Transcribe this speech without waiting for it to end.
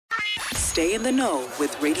Stay in the know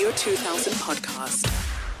with Radio 2000 podcast.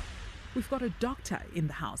 We've got a doctor in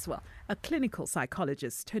the house, a clinical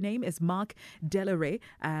psychologist. Her name is Mark Delaray.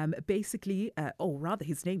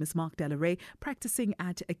 His name is Mark Delaray, practicing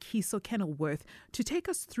at Akeso Kenilworth, to take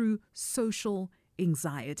us through social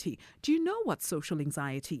anxiety. Do you know what social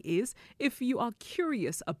anxiety is? If you are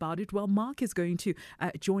curious about it, Mark is going to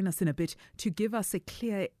join us in a bit to give us a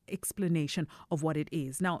clear explanation of what it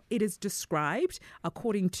is. Now, it is described,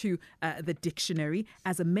 according to the dictionary,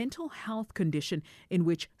 as a mental health condition in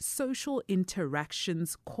which social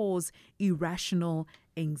interactions cause irrational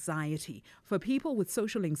anxiety. For people with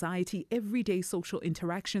social anxiety, everyday social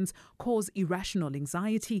interactions cause irrational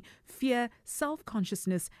anxiety, fear,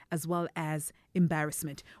 self-consciousness, as well as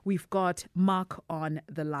embarrassment. We've got Mark on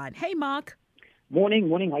the line. Hey, Mark. Morning.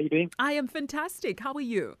 How are you doing? I am fantastic. How are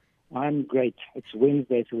you? I'm great. It's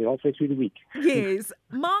Wednesday, so we're halfway through the week. Yes.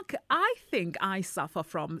 Mark, I think I suffer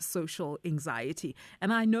from social anxiety.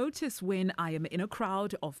 And I notice when I am in a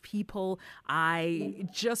crowd of people, I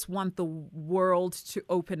just want the world to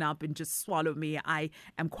open up and just swallow me. I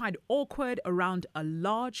am quite awkward around a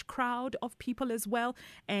large crowd of people as well.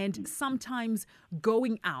 And sometimes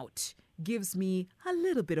going out gives me a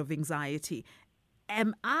little bit of anxiety.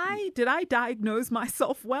 Did I diagnose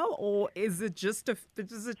myself well, or is it just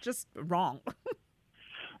wrong?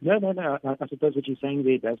 No. I suppose what you're saying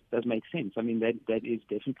there does make sense. I mean, that is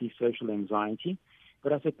definitely social anxiety.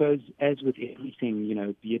 But I suppose, as with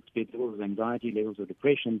everything, be it levels of anxiety, levels of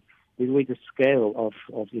depression, there's always a scale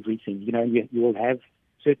of everything. You will have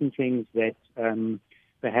certain things that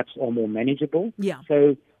perhaps are more manageable. Yeah.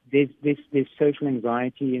 So there's social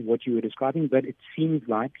anxiety in what you were describing, but it seems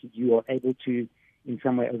like you are able to in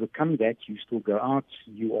some way overcome that. You still go out,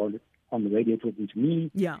 you are on the radio talking to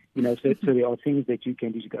me. Yeah. So there are things that you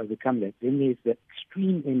can do to overcome that. Then there's the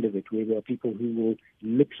extreme end of it, where there are people who will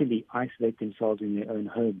literally isolate themselves in their own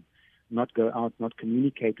home, not go out, not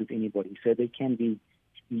communicate with anybody. So they can be,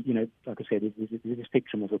 like I said, there's a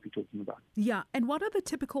spectrum of what we're talking about. Yeah. And what are the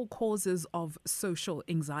typical causes of social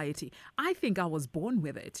anxiety? I think I was born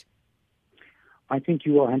with it. I think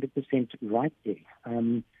you are 100% right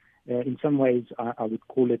there. In some ways, I would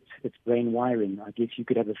call it's brain wiring. I guess you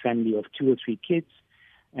could have a family of 2 or 3 kids,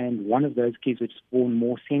 and one of those kids is born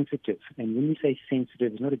more sensitive. And when we say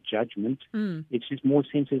sensitive, it's not a judgment. It's just more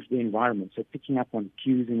sensitive to the environment. So picking up on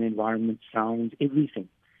cues in the environment, sounds, everything.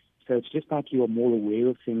 So it's just like you are more aware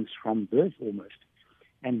of things from birth almost.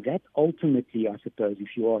 And that ultimately, I suppose,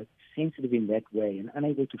 if you are sensitive in that way and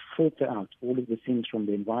unable to filter out all of the things from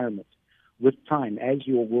the environment, with time, as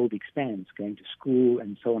your world expands, going to school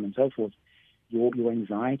and so on and so forth, your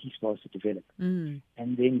anxiety starts to develop. And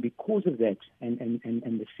then because of that and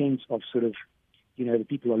the sense of sort of, the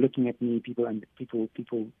people are looking at me, people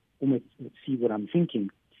almost see what I'm thinking,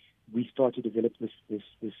 we start to develop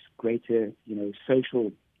this greater,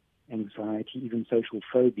 social anxiety, even social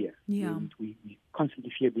phobia. Yeah. And we constantly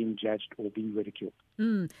fear being judged or being ridiculed.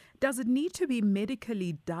 Does it need to be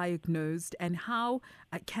medically diagnosed, and how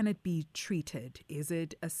can it be treated? Is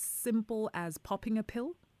it as simple as popping a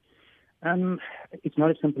pill? It's not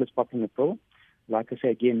as simple as popping a pill. Like I say,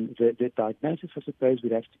 again, the diagnosis, I suppose,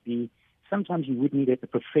 would have to be, sometimes you would need a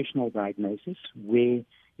professional diagnosis where,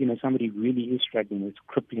 somebody really is struggling with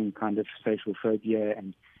crippling kind of social phobia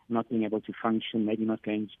and not being able to function, maybe not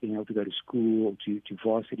being able to go to school or to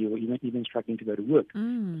varsity, or even struggling to go to work.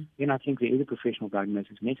 Then I think there is a professional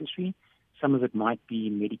diagnosis necessary. Some of it might be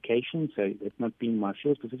medication, so that's not being my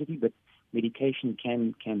field specifically, but medication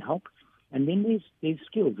can help. And then there's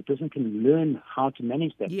skills. The person can learn how to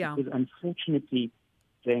manage that. Yeah. Because unfortunately,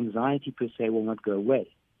 the anxiety per se will not go away,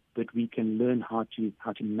 but we can learn how to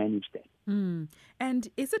manage that. And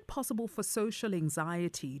is it possible for social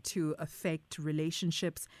anxiety to affect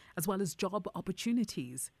relationships as well as job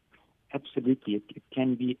opportunities? Absolutely. It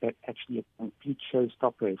can be actually a complete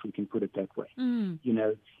showstopper, if we can put it that way.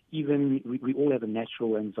 Even we all have a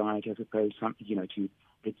natural anxiety, I suppose, to,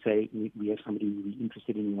 let's say, we have somebody we're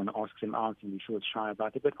interested in, we want to ask them out, and we feel shy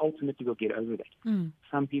about it, but ultimately we'll get over that.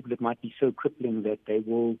 Some people, it might be so crippling that they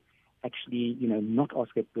will actually, not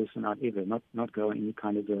ask that person out ever, not go on any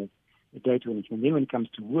kind of a date or anything. And then when it comes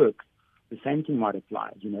to work, the same thing might apply,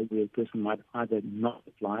 where a person might either not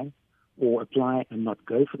apply or apply and not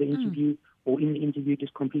go for the interview, or in the interview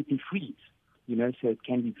just completely freeze. So it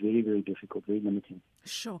can be very, very difficult, very limiting.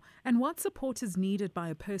 Sure. And what support is needed by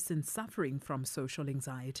a person suffering from social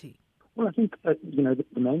anxiety? Well, I think,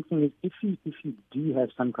 the main thing is if you do have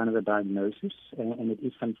some kind of a diagnosis and it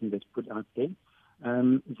is something that's put out there,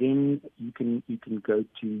 then you can go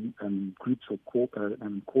to groups or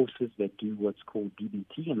courses that do what's called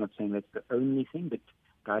DBT. I'm not saying that's the only thing, but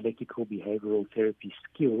dialectical behavioral therapy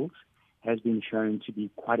skills has been shown to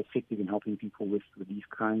be quite effective in helping people with these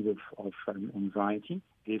kinds of anxiety.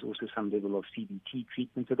 There's also some level of CBT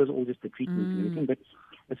treatment. So those are all just the treatments and everything. But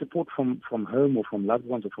the support from home or from loved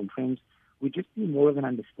ones or from friends would just be more of an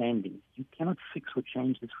understanding. You cannot fix or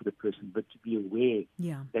change this for the person, but to be aware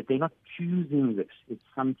that they're not choosing this. It's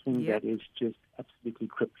something that is just absolutely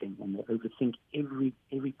crippling, and they overthink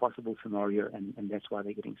every possible scenario, and that's why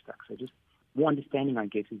they're getting stuck. So just more understanding, I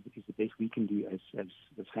guess, is the best we can do as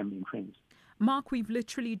family and friends. Mark, we've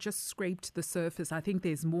literally just scraped the surface. I think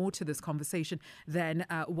there's more to this conversation than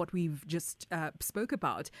what we've just spoke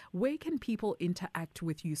about. Where can people interact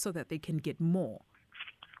with you so that they can get more?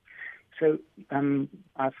 So I'm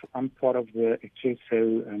part of the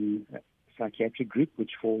Akeso psychiatric group,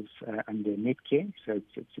 which falls under Netcare. So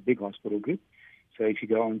it's a big hospital group. So if you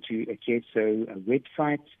go on to Akeso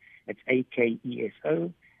website, it's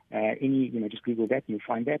AKESO. Just Google that and you'll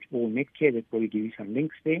find that. Or Netcare, they'll probably give you some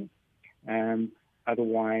links there.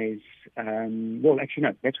 Otherwise, no,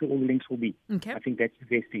 that's where all the links will be. Okay. I think that's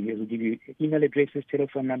the best thing. It will give you email addresses,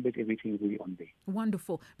 telephone numbers, everything will be on there.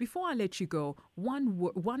 Wonderful. Before I let you go,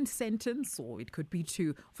 one sentence, or it could be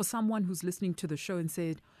two, for someone who's listening to the show and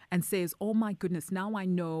says, "Oh my goodness, now I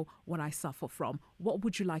know what I suffer from." What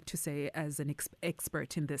would you like to say as an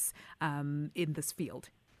expert in this field?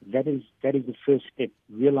 That is the first step: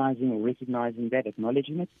 realizing or recognizing that,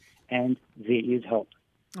 acknowledging it, and there is help.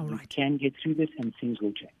 All right. You can get through this and things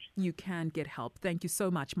will change. You can get help. Thank you so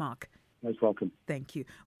much, Mark. Most welcome. Thank you.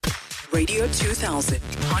 Radio 2000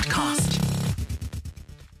 podcast.